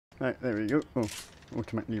Right, there we go. Oh,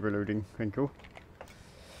 automatically reloading. Thank you.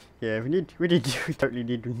 Yeah, we totally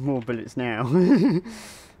need more bullets now.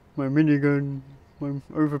 My minigun, my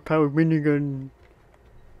overpowered minigun.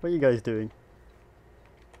 What are you guys doing?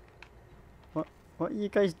 What are you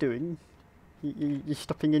guys doing? You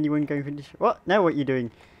stopping anyone going for this? What? Now what are you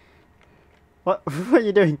doing? What? What are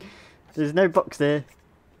you doing? There's no box there.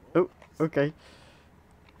 Oh, okay.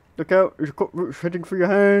 Look out, there's cockroach heading for your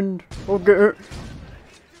hand. I'll get it.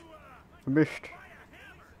 I missed.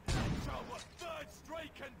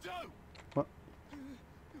 What?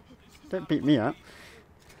 Don't beat me up.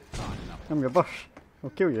 I'm your boss.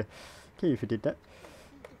 I'll kill you. Kill you if you did that.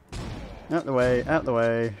 Out the way, out the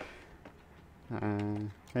way.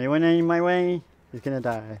 Anyone in my way? He's gonna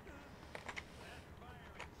die.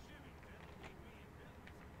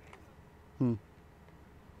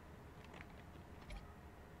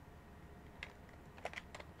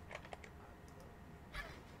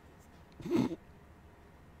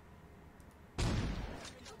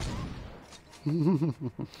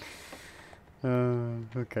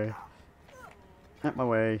 Okay. Out my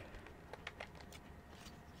way.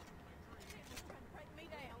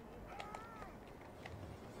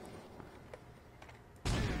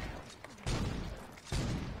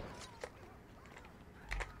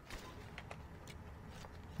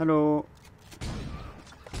 Hello.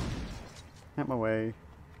 Out my way.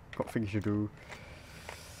 Got things to do.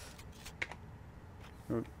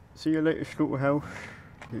 See you later, slaughterhouse.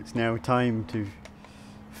 It's now time to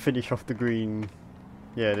finish off the green.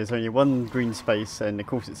 Yeah, there's only one green space, and of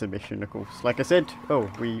course it's a mission. Of course, like I said,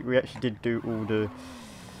 we actually did do all the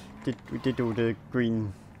we did all the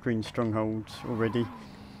green strongholds already.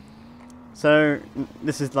 So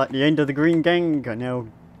this is like the end of the green gang. I now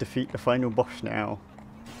defeat the final boss now.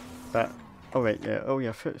 But oh wait,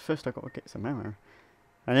 yeah, First I got to get some ammo,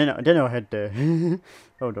 and then I head there.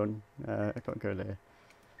 Hold on, I can't go there.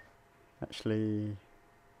 Actually.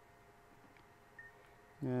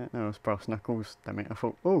 Yeah, no, it's brass knuckles. Damn it, I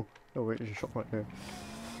thought, oh wait, there's a shop right there.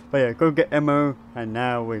 But yeah, go get ammo, and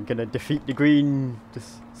now we're gonna defeat the green. The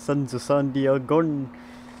Sons of Sandy are gone,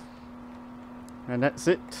 and that's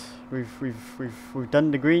it. We've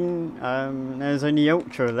done the green. There's only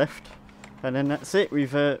Ultra left, and then that's it.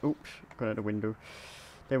 We've oops, got out the window.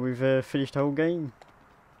 Then we've finished the whole game.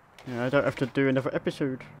 I don't have to do another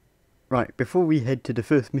episode. Right, before we head to the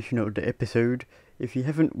first mission of the episode, if you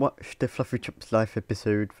haven't watched the Fluffy Chops Life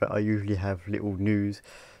episode that I usually have little news,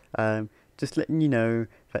 just letting you know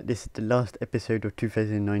that this is the last episode of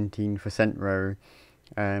 2019 for Centro.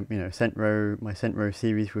 You know, my Centro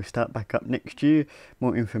series will start back up next year.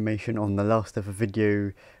 More information on the last ever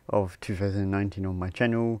video of 2019 on my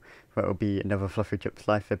channel. That will be another Fluffy Chops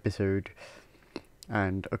Life episode.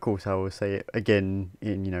 And of course I will say it again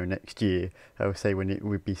in, next year. I will say when it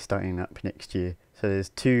will be starting up next year. So there's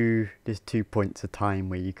two points of time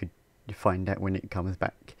where you could find out when it comes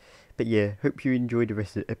back. But yeah, hope you enjoyed the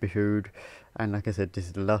rest of the episode. And like I said, this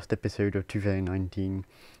is the last episode of 2019.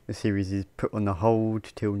 The series is put on the hold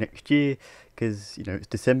till next year because, it's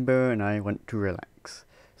December and I want to relax.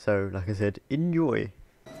 So like I said, enjoy.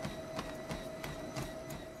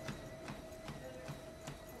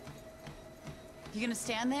 You gonna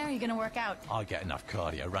stand there or you gonna work out? I get enough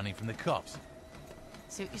cardio running from the cops.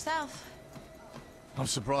 Suit yourself. I'm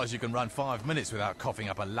surprised you can run 5 minutes without coughing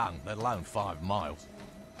up a lung, let alone 5 miles.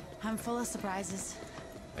 I'm full of surprises.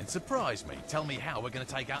 Then surprise me. Tell me how we're gonna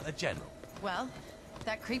take out the general. Well,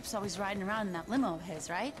 that creep's always riding around in that limo of his,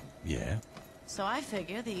 right? Yeah? So I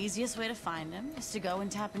figure the easiest way to find him is to go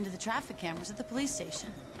and tap into the traffic cameras at the police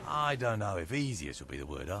station. I don't know if easiest would be the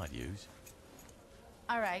word I'd use.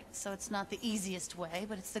 Alright, so it's not the easiest way,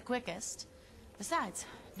 but it's the quickest. Besides,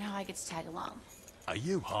 now I get to tag along. Are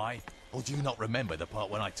you high? Or do you not remember the part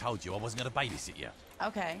when I told you I wasn't gonna babysit you?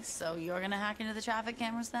 Okay, so you're gonna hack into the traffic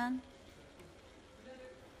cameras then?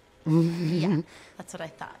 Yeah, that's what I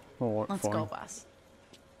thought. Alright, Let's fine. go, boss.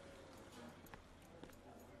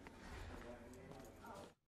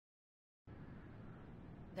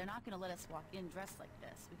 They're not gonna let us walk in dressed like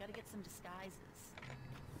this. We gotta get some disguises.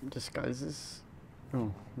 Disguises? Oh,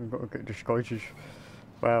 we've got to get disguises.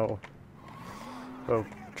 Wow. Well,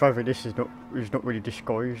 driving this is not really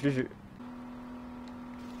disguised, is it?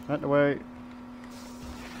 Out the way.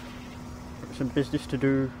 Got some business to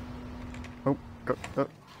do. Oh, got look.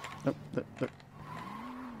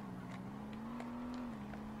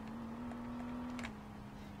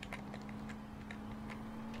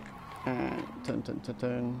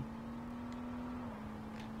 Turn.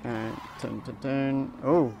 And turn.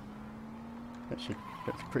 Oh. That's a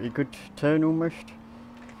pretty good turn almost.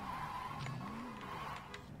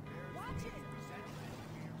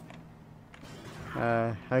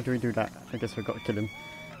 How do we do that? I guess we've got to kill him.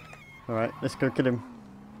 Alright, let's go kill him.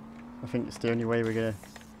 I think it's the only way we're gonna...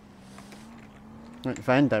 Like,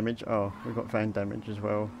 van damage. Oh, we've got van damage as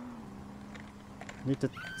well. Need to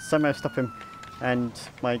somehow stop him. And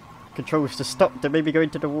my controls to stop to maybe go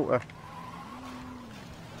into the water.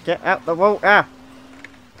 Get out the water!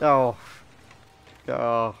 Oh.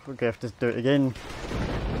 Oh, we're gonna have to do it again.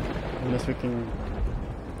 Unless we can...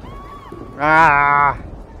 Ah!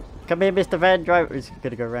 Come here, Mr. Van Driver. He's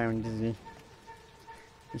gonna go round, isn't he?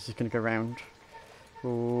 He's just gonna go round.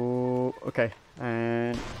 Oh, okay.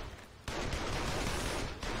 And...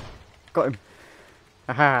 Got him.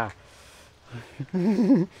 Aha!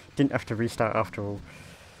 Didn't have to restart after all.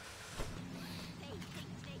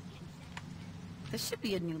 This should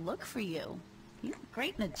be a new look for you. You look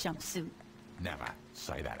great in a jumpsuit. Never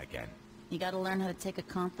say that again. You gotta learn how to take a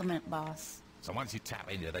compliment, boss. So once you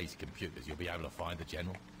tap into these computers, you'll be able to find the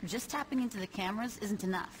general? Just tapping into the cameras isn't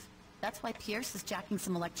enough. That's why Pierce is jacking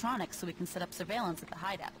some electronics so we can set up surveillance at the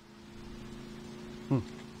hideout.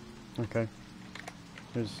 Okay.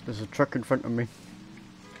 There's a truck in front of me.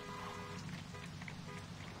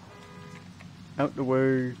 Out the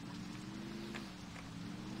way.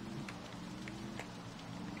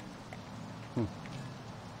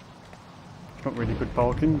 It's not really good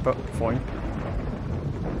parking, but fine.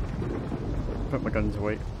 Put my guns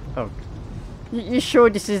away. Oh. You sure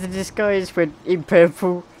this is the disguise when in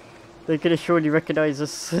purple? They're gonna surely recognise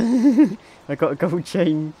us. I got a gold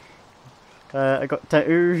chain. I got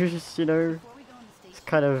tattoos, you know. It's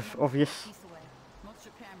kind of obvious. Most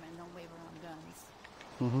repairmen don't wave around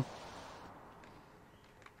guns.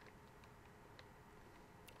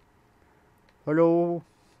 Hello.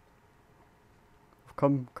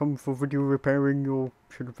 Come for video repairing your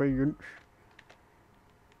surveillance.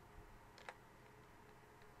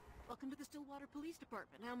 Welcome to the Stillwater Police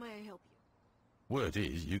Department. How may I help you? Word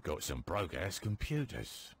is you got some broke-ass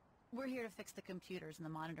computers. We're here to fix the computers in the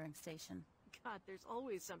monitoring station. God, there's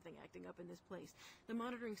always something acting up in this place. The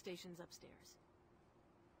monitoring station's upstairs.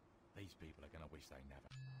 These people are gonna wish they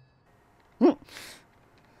never...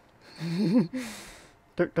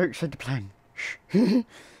 Don't say the plan. Shh.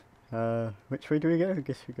 Which way do we go? I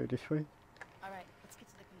guess we go this way. Alright, let's get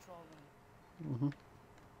to the control room.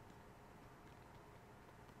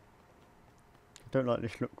 I don't like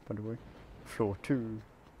this look, by the way. Floor 2.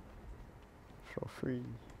 Floor 3.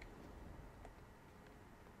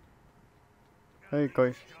 Hey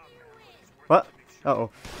guys. What? Uh-oh.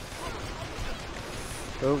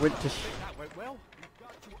 Oh, went to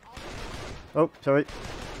oh, sorry.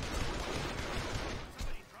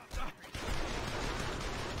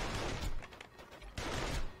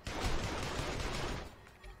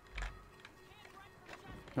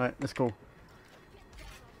 Right, let's go.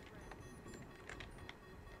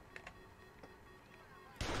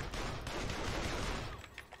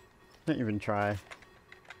 Don't even try.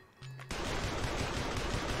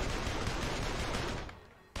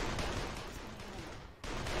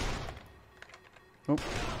 Oh.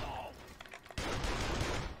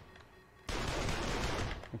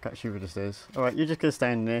 I'll catch you with the stairs. Alright, you're just gonna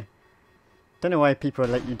stand there. Don't know why people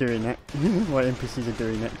let you doing that. Why NPCs are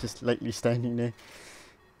doing that, just lately standing there.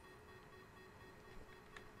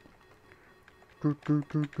 You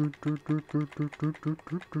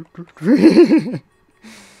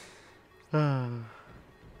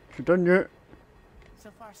done yet?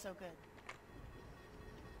 So far, so good.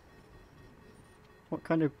 What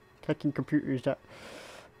kind of hacking computer is that?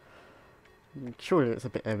 Surely it's a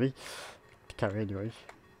bit heavy to carry anyways.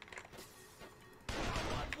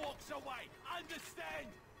 One walks away, understand?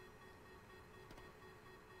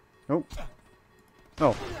 Oh.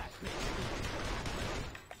 Oh.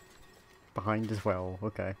 Behind as well,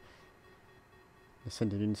 okay. They're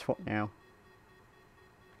sending in SWAT now.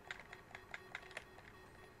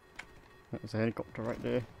 There's a helicopter right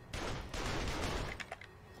there.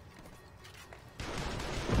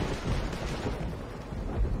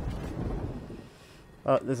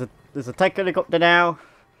 There's a tank helicopter now.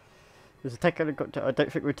 There's a tank helicopter. I don't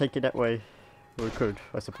think we're taking that way. Well, we could,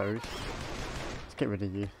 I suppose. Let's get rid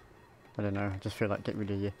of you. I don't know. I just feel like get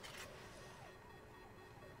rid of you.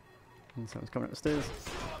 And someone's coming up the stairs.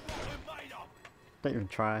 Don't even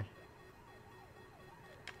try.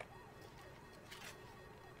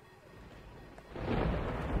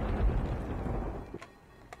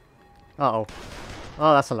 Uh oh.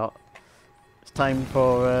 Oh, that's a lot. It's time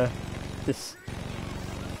for this.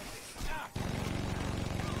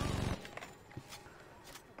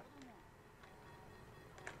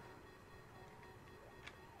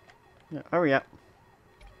 Yeah, hurry up.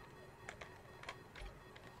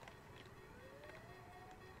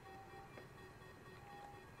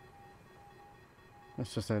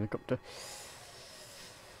 It's just a helicopter.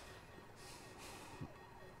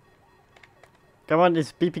 Come on,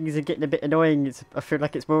 this beeping is getting a bit annoying. I feel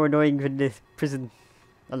like it's more annoying than the prison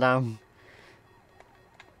alarm.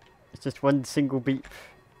 It's just one single beep.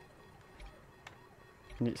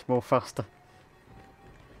 And it's more faster.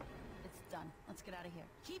 It's done. Let's get out of here.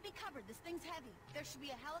 Keep me covered. This thing's heavy. There should be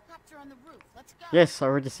a helicopter on the roof. Let's go. Yes, I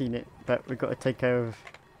already seen it, but we've got to take care of...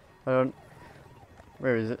 I don't...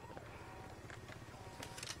 Where is it?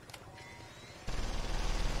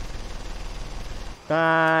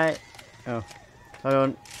 Die! Oh. Hold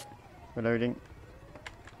on. Reloading.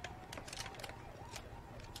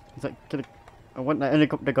 Is that gonna... I want that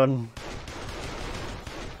helicopter gun.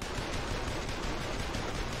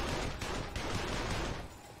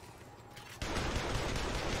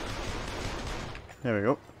 There we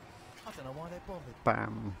go. I don't know why they bothered.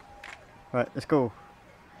 Bam. Right, let's go.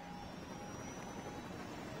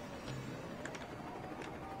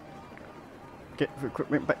 Get the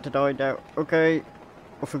equipment back to die out. Okay.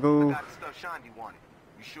 Off we I go. got the stuff Shandy wanted.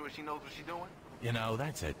 You sure she knows what she's doing? You know,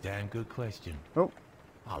 that's a damn good question. Oh.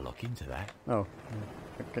 I'll look into that. Oh.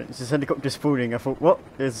 Okay, this is helicopter spawning. I thought, what?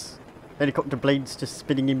 There's helicopter blades just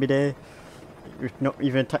spinning in midair. It's not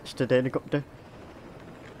even attached to the helicopter.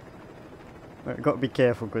 Right, got to be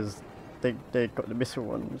careful because they got the missile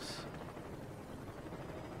ones.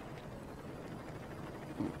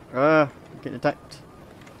 Ah, get attacked.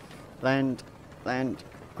 Land, land,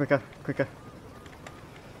 quicker, quicker.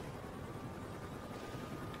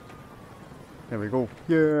 There we go.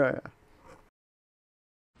 Yeah.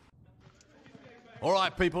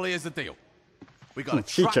 Alright, people, here's the deal. We got a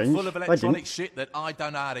she truck changed. full of I electronic didn't. shit that I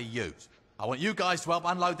don't know how to use. I want you guys to help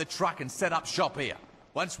unload the truck and set up shop here.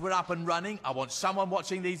 Once we're up and running, I want someone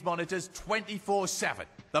watching these monitors 24/7.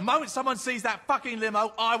 The moment someone sees that fucking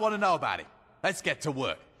limo, I want to know about it. Let's get to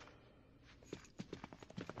work.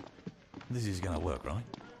 This is gonna work, right?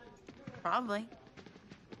 Probably.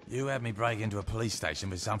 You had me break into a police station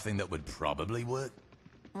with something that would probably work?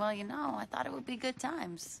 Well, you know, I thought it would be good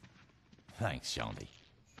times. Thanks, Shandy.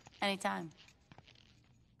 Anytime.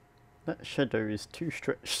 That shadow is too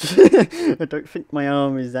stretched. I don't think my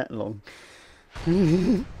arm is that long.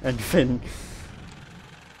 And thin.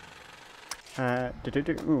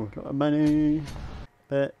 Ooh, a lot of money.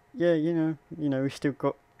 But yeah, you know, we still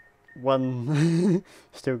got one,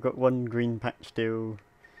 still got one green patch still,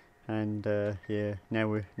 and yeah, now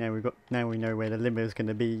we know where the limo's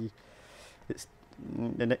gonna be. It's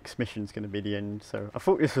the next mission's gonna be the end. So I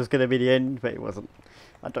thought this was gonna be the end, but it wasn't.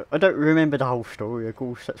 I don't remember the whole story. Of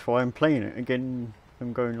course, that's why I'm playing it again.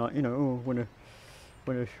 I'm going like, you know, oh, wanna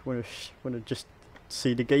just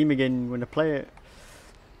see the game again when I play it.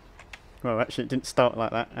 Well, actually, it didn't start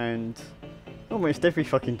like that, and almost every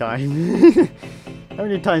fucking time. How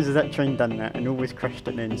many times has that train done that and always crashed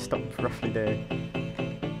and then stopped roughly there?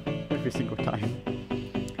 Every single time.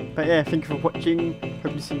 But yeah, thank you for watching.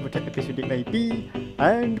 Hope to see what episode it may be,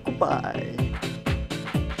 and goodbye.